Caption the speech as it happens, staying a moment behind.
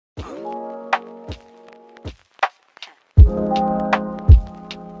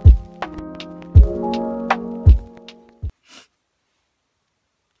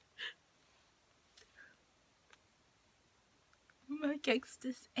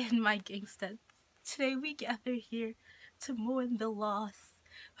gangstas and my gangstas. Today we gather here to mourn the loss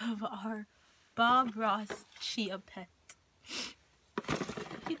of our Bob Ross Chia pet.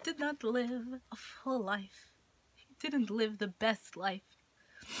 He did not live a full life. He didn't live the best life.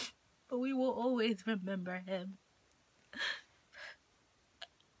 But we will always remember him.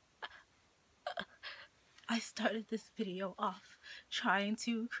 I started this video off trying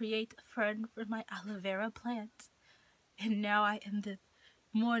to create a friend for my aloe vera plant. And now I ended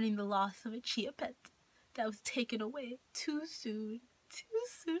mourning the loss of a chia pet that was taken away too soon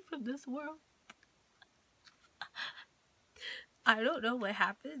from this world. I don't know what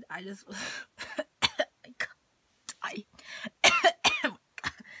happened. I just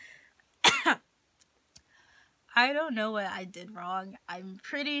I don't know what I did wrong. I'm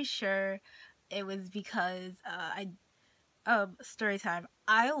pretty sure it was because story time.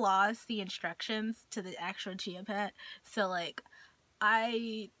 I lost the instructions to the actual chia pet, so like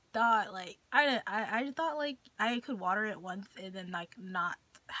I thought like I thought like I could water it once and then like not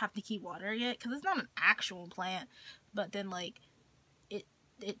have to keep watering it because it's not an actual plant. But then like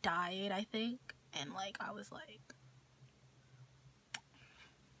it died, I think, and like I was like,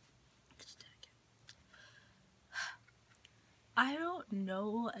 I don't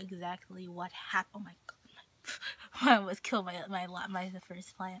know exactly what happened. Oh my god, I almost killed my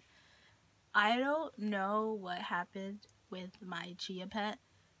first plant. I don't know what happened with my chia pet,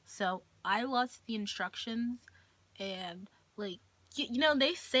 so I lost the instructions, and like you know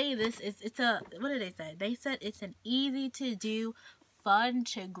they say it's a, what did they say? They said it's an easy to do, fun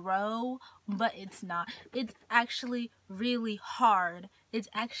to grow, but it's not. It's actually really hard. It's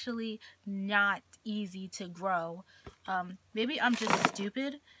actually not easy to grow. Maybe I'm just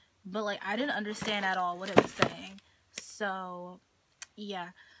stupid, but like I didn't understand at all what it was saying. So yeah.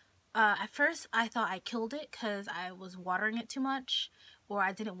 At first I thought I killed it because I was watering it too much, or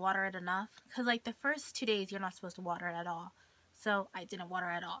I didn't water it enough. Because like the first 2 days you're not supposed to water it at all, so I didn't water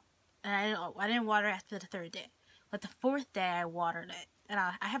at all, and I didn't water after the 3rd day. But the 4th day I watered it, and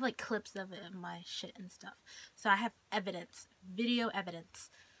I have like clips of it in my shit and stuff, so I have evidence, video evidence.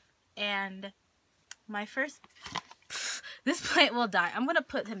 And my first this plant will die. I'm gonna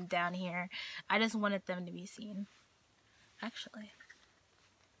put him down here. I just wanted them to be seen. Actually,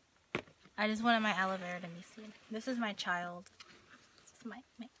 I just wanted my aloe vera to be seen. This is my child. This is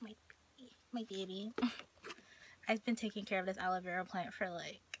my baby. I've been taking care of this aloe vera plant for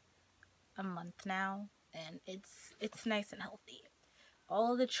like a month now, and it's nice and healthy.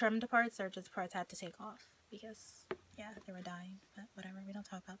 All of the trimmed parts are just parts I had to take off because yeah, they were dying. But whatever, we don't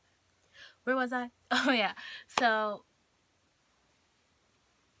talk about that. Where was I? Oh yeah. So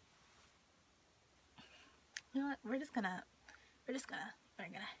you know what? We're gonna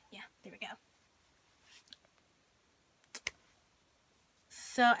yeah, there we go.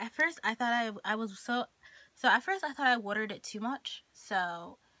 So at first I thought at first I thought I watered it too much.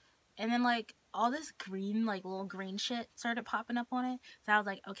 So, and then like all this green, like little green shit started popping up on it. So I was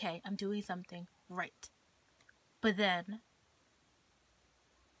like, okay, I'm doing something right. But then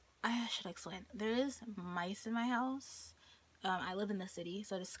I should explain. There is mice in my house. I live in the city,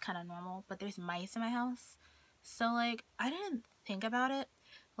 so it's kind of normal, but there's mice in my house. So like I didn't think about it.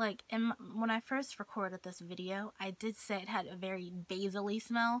 Like when I first recorded this video, I did say it had a very basil-y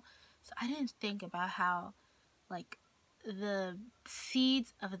smell, so I didn't think about how like the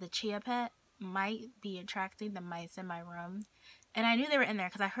seeds of the chia pet might be attracting the mice in my room. And I knew they were in there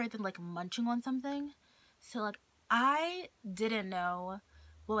because I heard them like munching on something. So like I didn't know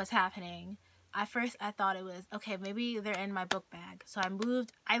what was happening. At first I thought it was, okay, maybe they're in my book bag. So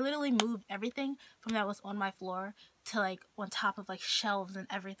I literally moved everything from that was on my floor to like on top of like shelves and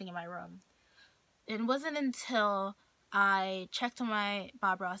everything in my room. It wasn't until I checked on my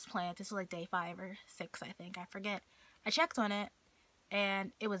Bob Ross plant, this was like day 5 or 6 I think, I forget. I checked on it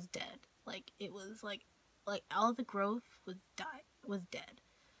and it was dead. Like it was like all the growth was dead.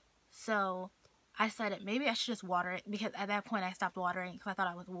 So I decided maybe I should just water it, because at that point I stopped watering because I thought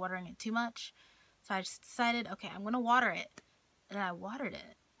I was watering it too much. So I just decided, okay, I'm gonna water it. And I watered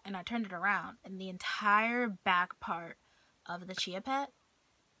it and I turned it around, and the entire back part of the chia pet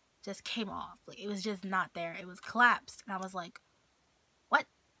just came off. Like it was just not there. It was collapsed, and I was like, what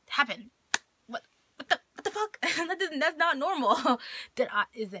happened? What the fuck? That's not normal.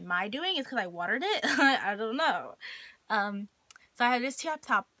 Is it my doing? It's because I watered it? I don't know. So I had this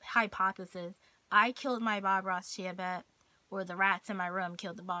top hypothesis. I killed my Bob Ross chia pet, or the rats in my room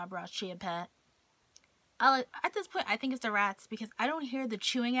killed the Bob Ross chia pet. At this point, I think it's the rats, because I don't hear the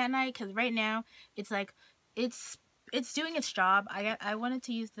chewing at night, because right now, it's like, it's doing its job. I wanted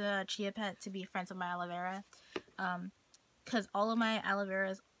to use the chia pet to be friends with my aloe vera. because all of my aloe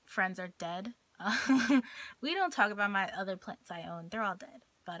vera friends are dead. We don't talk about my other plants I own. They're all dead.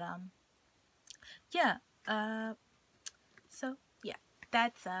 But yeah. So yeah,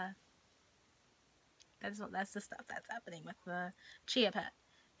 that's that's the stuff that's happening with the chia pet.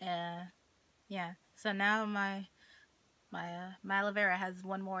 Yeah. So now my aloe vera has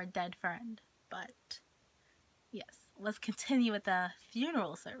one more dead friend. But yes, let's continue with the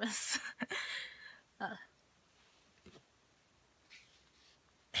funeral service.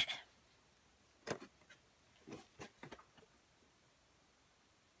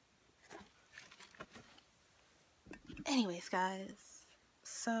 Anyways, guys,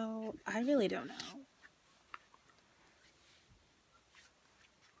 so I really don't know.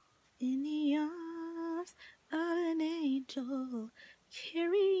 In the arms of an angel,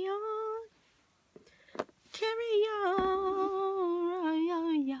 carry on, carry on.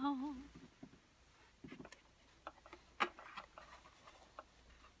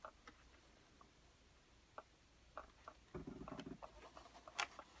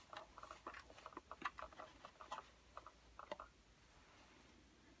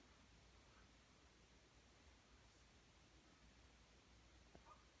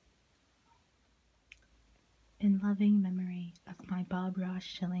 In loving memory of my Bob Ross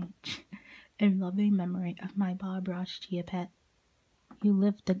shilling, in loving memory of my Bob Ross chia pet, you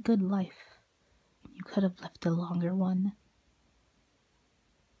lived a good life. You could have lived a longer one.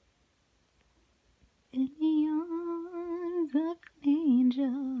 In the arms of an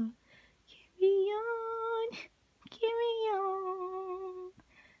angel, carry on, carry on,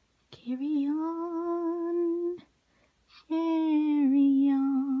 carry on, carry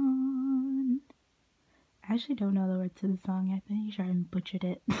on. I actually don't know the words to the song. I'm pretty sure I butchered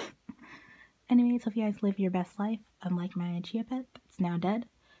it. Anyways, hope you guys live your best life, unlike my chia pet that's now dead,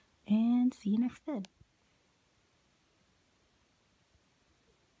 and see you next vid.